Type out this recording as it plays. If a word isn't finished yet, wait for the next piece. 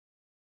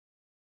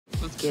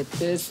get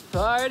this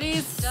party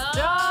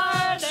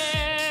started.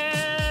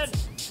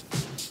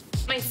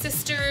 My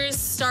sister's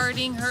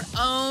starting her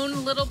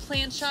own little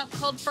plant shop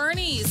called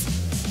Fernie's.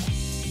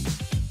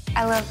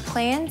 I love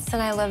plants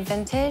and I love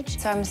vintage,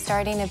 so I'm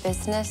starting a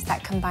business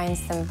that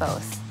combines them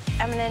both.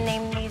 I'm gonna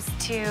name these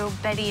two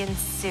Betty and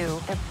Sue.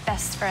 They're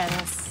best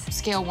friends.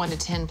 Scale 1 to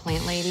 10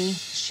 plant lady,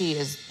 she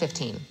is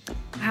 15.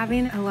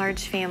 Having a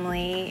large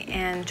family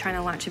and trying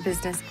to launch a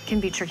business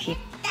can be tricky.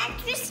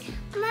 That's just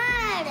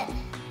mud.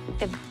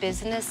 The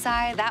business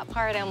side, that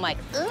part, I'm like,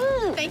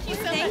 ooh. Thank you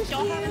so much.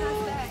 Y'all have a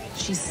nice day.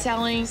 She's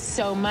selling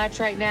so much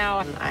right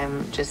now.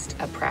 I'm just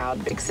a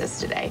proud big sis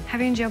today.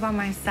 Having Jo by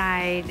my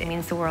side, it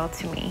means the world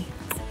to me.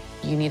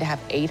 You need to have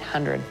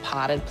 800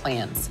 potted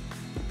plants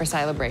for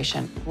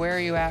celebration. Where are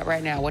you at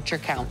right now? What's your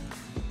count?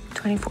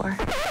 24.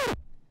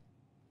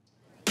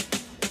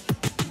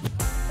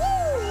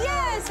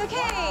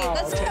 Okay,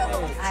 let's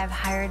go. I've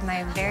hired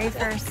my very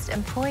first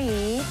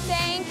employee.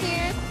 Thank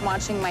you.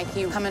 Watching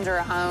Mikey come into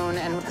her own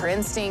and her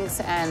instincts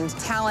and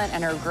talent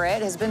and her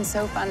grit has been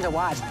so fun to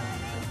watch.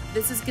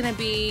 This is gonna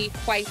be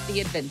quite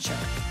the adventure.